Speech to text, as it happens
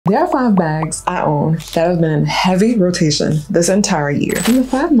There are 5 bags I own that have been in heavy rotation this entire year. And the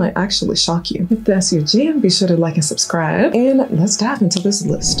 5 might actually shock you. If that's your jam, be sure to like and subscribe. And let's dive into this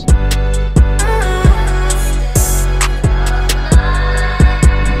list.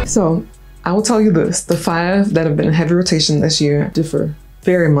 So I will tell you this, the 5 that have been in heavy rotation this year differ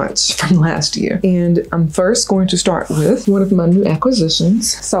very much from last year. And I'm first going to start with one of my new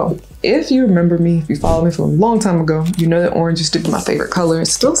acquisitions. So if you remember me, if you followed me from a long time ago, you know that orange used to be my favorite color. It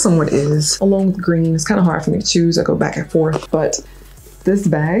still somewhat is, along with green. It's kind of hard for me to choose. I go back and forth, but this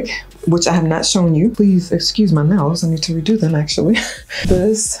bag, which I have not shown you, please excuse my nails, I need to redo them actually.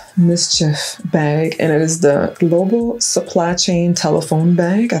 This Mischief bag, and it is the Global Supply Chain Telephone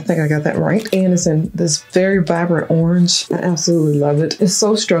bag. I think I got that right. And it's in this very vibrant orange. I absolutely love it. It's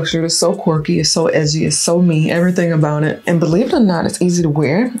so structured, it's so quirky, it's so edgy, it's so me, everything about it. And believe it or not, it's easy to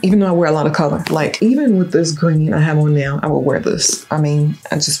wear, even though I wear a lot of color. Like even with this green I have on now, I would wear this. I mean,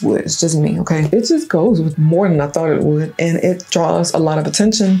 I just would, it's just me, okay? It just goes with more than I thought it would, and it draws a lot of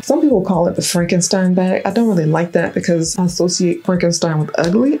attention. Some people call it the Frankenstein bag. I don't really like that because I associate Frankenstein with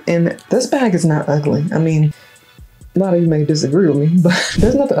ugly, and this bag is not ugly. I mean, a lot of you may disagree with me, but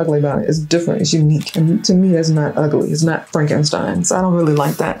there's nothing ugly about it. It's different, it's unique. And to me, it's not ugly. It's not Frankenstein. So I don't really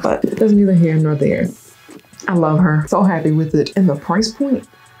like that, but there's neither here nor there. I love her. So happy with it. And the price point,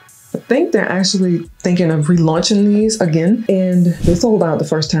 I think they're actually thinking of relaunching these again, and they sold out the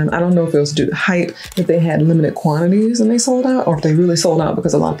first time. I don't know if it was due to hype, if they had limited quantities and they sold out, or if they really sold out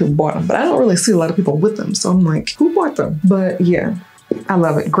because a lot of people bought them. But I don't really see a lot of people with them, so I'm like, who bought them? But yeah, I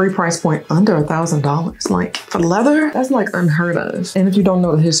love it. Great price point, under $1,000. Like for leather, that's like unheard of. And if you don't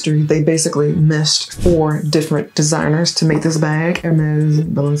know the history, they basically meshed 4 different designers to make this bag: Hermes,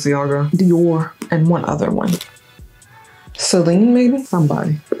 Balenciaga, Dior, and one other one. Celine, maybe?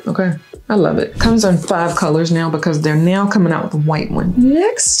 Somebody. Okay. I love it. Comes in 5 colors now because they're now coming out with a white one.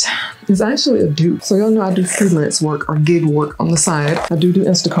 Next is actually a dupe. So y'all know I do freelance work or gig work on the side. I do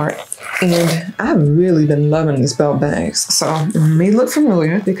Instacart. And I've really been loving these belt bags. So it may look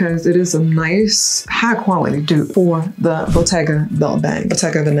familiar because it is a nice, high quality dupe for the Bottega belt bag,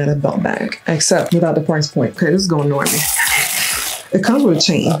 Bottega Veneta belt bag, except without the price point. Okay, this is going to annoy me. It comes with a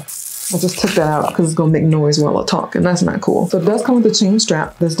chain. I just took that out because it's gonna make noise while I talk, and that's not cool. So it does come with a chain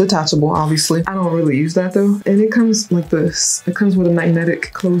strap that's detachable, obviously. I don't really use that though. And it comes like this. It comes with a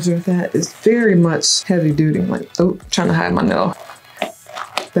magnetic closure that is very much heavy duty. Like, oh, trying to hide my nail.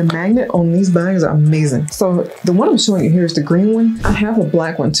 The magnet on these bags are amazing. So the one I'm showing you here is the green one. I have a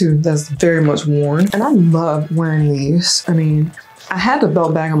black one too that's very much worn, and I love wearing these. I mean, I had the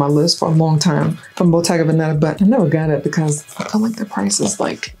belt bag on my list for a long time from Bottega Veneta, but I never got it because I feel like the price is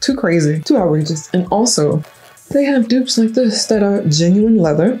like too crazy, too outrageous. And also, they have dupes like this that are genuine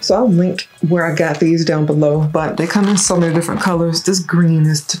leather. So I'll link where I got these down below, but they come in so many different colors. This green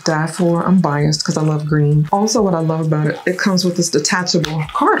is to die for. I'm biased because I love green. Also, what I love about it, it comes with this detachable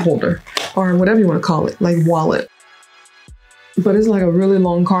card holder, or whatever you want to call it, like wallet. But it's like a really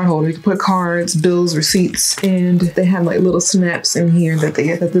long card holder. You can put cards, bills, receipts, and they have like little snaps in here that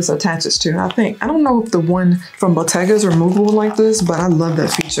this attaches to. I don't know if the one from Bottega is removable like this, but I love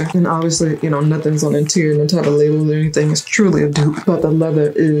that feature. And obviously, you know, nothing's on the interior, no type of label or anything. It's truly a dupe, but the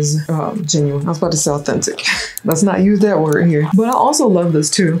leather is genuine. I was about to say authentic. Let's not use that word here. But I also love this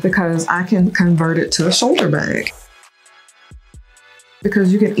too because I can convert it to a shoulder bag,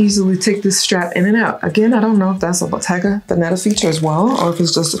 because you can easily take this strap in and out. Again, I don't know if that's a Bottega Veneta feature as well, or if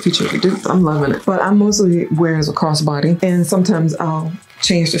it's just a feature of the dupe. I'm loving it. But I mostly wear it as a crossbody, and sometimes I'll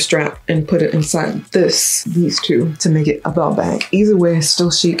change the strap and put it inside these two to make it a belt bag. Either way, it's still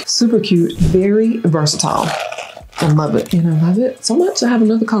chic, super cute, very versatile. I love it. And I love it so much, I have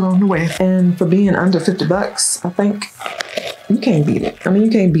another color on the way. And for being under 50 bucks, I think you can't beat it. I mean, you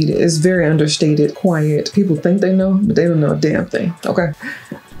can't beat it. It's very understated, quiet. People think they know, but they don't know a damn thing. Okay.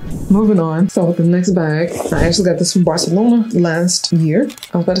 Moving on. So with the next bag, I actually got this from Barcelona last year.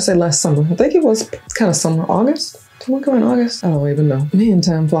 I was about to say last summer. I think it was kind of summer, August. Did we go in August? I don't even know. Man,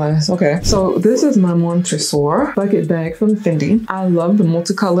 time flies. Okay, so this is my Mon Tresor bucket bag from Fendi. I love the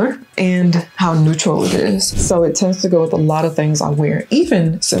multicolor and how neutral it is. So it tends to go with a lot of things I wear.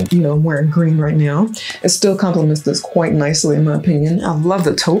 Even since, you know, I'm wearing green right now, it still complements this quite nicely in my opinion. I love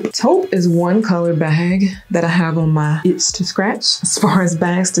the taupe. Taupe is one color bag that I have on my itch to scratch as far as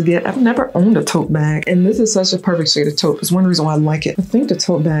bags to get. I've never owned a taupe bag, and this is such a perfect shade of taupe. It's one reason why I like it. I think the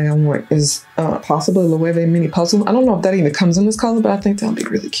taupe bag I want is possibly Loewe Mini Puzzle. I don't know if that even comes in this color, but I think that'll be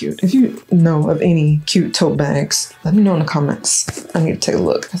really cute. If you know of any cute tote bags, let me know in the comments. I need to take a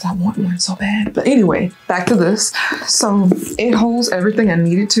look because I want one so bad. But anyway, back to this. So it holds everything I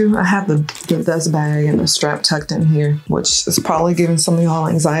needed to. I have the dust bag and the strap tucked in here, which is probably giving some of y'all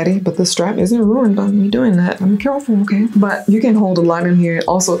anxiety, but the strap isn't ruined by me doing that. I'm careful, okay? But you can hold a lot in here. It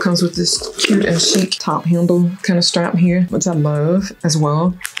also comes with this cute and chic top handle kind of strap here, which I love as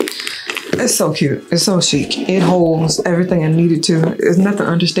well. It's so cute. It's so chic. It holds everything I needed to. There's nothing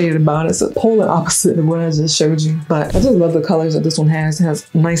understated about it. It's a polar opposite of what I just showed you. But I just love the colors that this one has. It has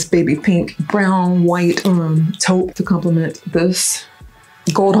nice baby pink, brown, white taupe to complement this.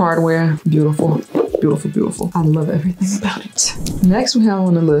 Gold hardware. Beautiful. Beautiful, beautiful. I love everything about it. Next we have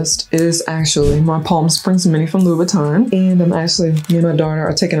on the list is actually my Palm Springs mini from Louis Vuitton. And I'm actually, me and my daughter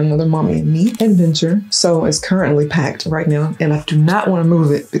are taking another mommy and me adventure. So it's currently packed right now. And I do not want to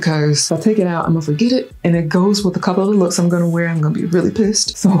move it because if I take it out, I'm gonna forget it. And it goes with a couple of the looks I'm gonna wear. I'm gonna be really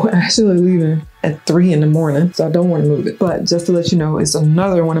pissed. So we're actually leaving at 3 in the morning, so I don't want to move it. But just to let you know, it's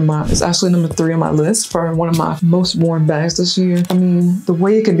another one of my, it's actually number 3 on my list for one of my most worn bags this year. I mean, the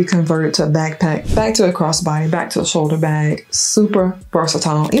way it can be converted to a backpack, back to a crossbody, back to a shoulder bag, super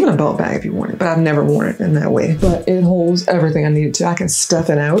versatile, even a belt bag if you want it, but I've never worn it in that way. But it holds everything I needed to. I can stuff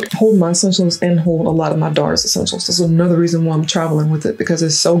it out, hold my essentials, and hold a lot of my daughter's essentials. This is another reason why I'm traveling with it, because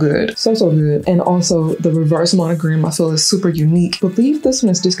it's so good. So good. And also the reverse monogram I feel is super unique. I believe this one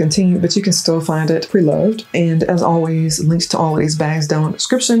is discontinued, but you can still find it pre-loved. And as always, links to all of these bags down in the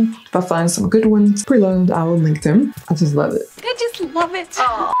description. If I find some good ones pre-loved, I will link them. I just love it. I just love it.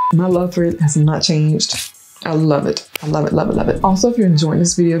 Aww. My love for it has not changed. I love it. I love it, love it, love it. Also, if you're enjoying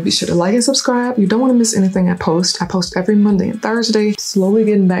this video, be sure to like and subscribe. You don't want to miss anything I post. I post every Monday and Thursday. Slowly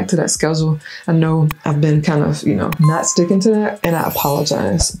getting back to that schedule. I know I've been kind of, not sticking to that, and I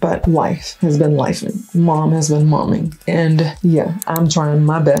apologize, but life has been lifing. Mom has been momming. And yeah, I'm trying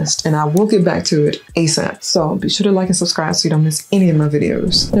my best, and I will get back to it ASAP. So be sure to like and subscribe so you don't miss any of my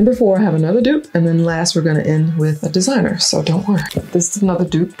videos. Number 4, I have another dupe, and then last we're going to end with a designer, so don't worry. This is another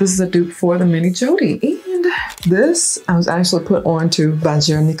dupe. This is a dupe for the mini Jody. And this I was actually put on to by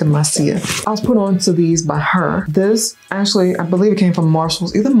Jeronica Macia. I was put on to these by her. This actually, I believe it came from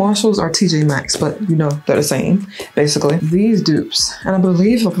Marshalls, either Marshalls or Cga&x, but they're the same, basically. These dupes, and I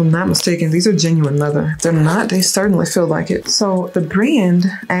believe if I'm not mistaken, these are genuine leather. If they're not, they certainly feel like it. So the brand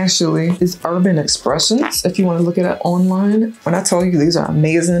actually is Urban Expressions, if you want to look it up online. When I tell you these are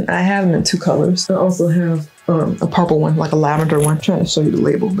amazing, I have them in 2 colors. I also have a purple one, like a lavender one. I'm trying to show you the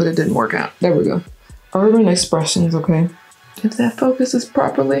label, but it didn't work out. There we go. Urban Expressions, okay. If that focuses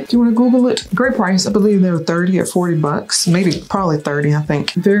properly. Do you want to Google it? Great price. I believe they were 30 or 40 bucks. Maybe, probably 30, I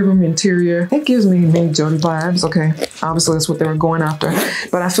think. Very roomy interior. It gives me mini Jody vibes, okay. Obviously, that's what they were going after.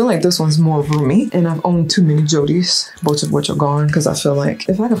 But I feel like this one's more roomy. And I've owned 2 mini Jodys, both of which are gone. Because I feel like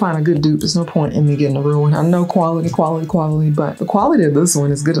if I can find a good dupe, there's no point in me getting a real one. I know quality, but the quality of this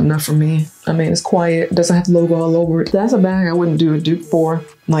one is good enough for me. I mean, it's quiet. It doesn't have logo all over it. That's a bag I wouldn't do a dupe for,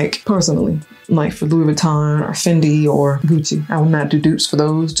 like, personally. Like for Louis Vuitton or Fendi or Gucci. I would not do dupes for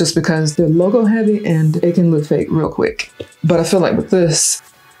those just because they're logo heavy and it can look fake real quick. But I feel like with this,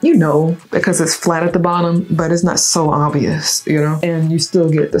 because it's flat at the bottom, but it's not so obvious, and you still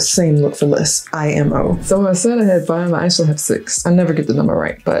get the same look for less. IMO. So I said I had 5, I actually have 6. I never get the number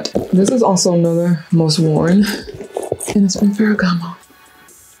right, but this is also another most worn, and it's from Ferragamo.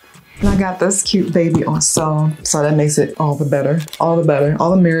 And I got this cute baby on sale, so that makes it all the better, all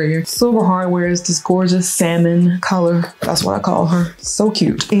the merrier. Silver hardware is this gorgeous salmon color. That's what I call her. So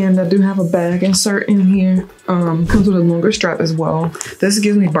cute. And I do have a bag insert in here. Comes with a longer strap as well. This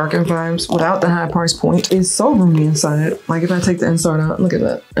gives me Birkin vibes without the high price point. It's so roomy inside. Like if I take the insert out, look at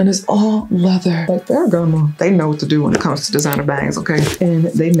that. And it's all leather. Like Ferragamo, they know what to do when it comes to designer bags, okay? And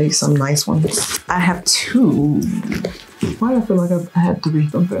they make some nice ones. I have 2. Why do I feel like I had 3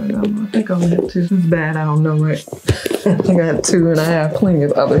 from Ferragamo? I think I only had 2. It's bad, I don't know, right? I think I had 2 and I have plenty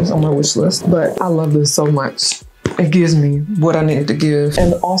of others on my wish list. But I love this so much. It gives me what I needed to give.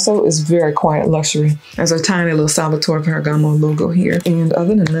 And also it's very quiet luxury. There's a tiny little Salvatore Ferragamo logo here. And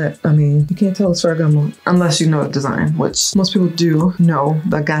other than that, I mean, you can't tell it's Ferragamo unless you know the design, which most people do know,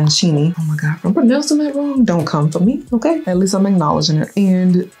 the Gancini. Oh my God, if I'm pronouncing that wrong, don't come for me, okay? At least I'm acknowledging it.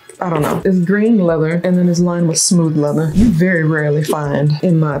 And I don't know. It's green leather and then it's lined with smooth leather. You very rarely find,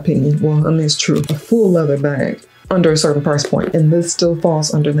 in my opinion, well, I mean, it's true, a full leather bag under a certain price point, and this still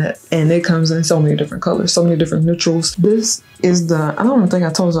falls under that. And it comes in so many different colors, so many different neutrals. This is the, I don't think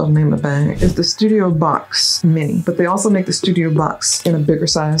I told you the name of the bag. It's the Studio Box Mini, but they also make the Studio Box in a bigger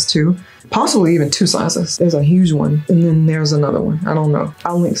size too. Possibly even 2 sizes. There's a huge one, and then there's another one. I don't know.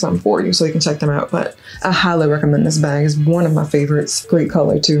 I'll link some for you so you can check them out, but I highly recommend this bag. It's one of my favorites. Great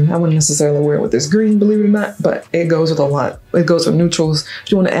color too. I wouldn't necessarily wear it with this green, believe it or not, but it goes with a lot. It goes with neutrals.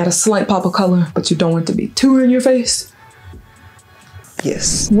 If you want to add a slight pop of color, but you don't want it to be too in your face.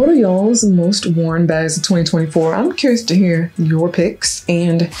 Yes. What are y'all's most worn bags of 2024? I'm curious to hear your picks.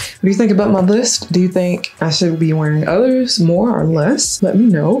 And what do you think about my list? Do you think I should be wearing others more or less? Let me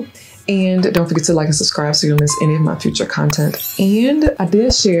know. And don't forget to like and subscribe so you don't miss any of my future content. And I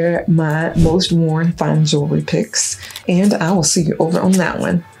did share my most worn fine jewelry picks, and I will see you over on that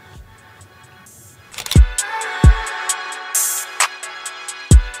one.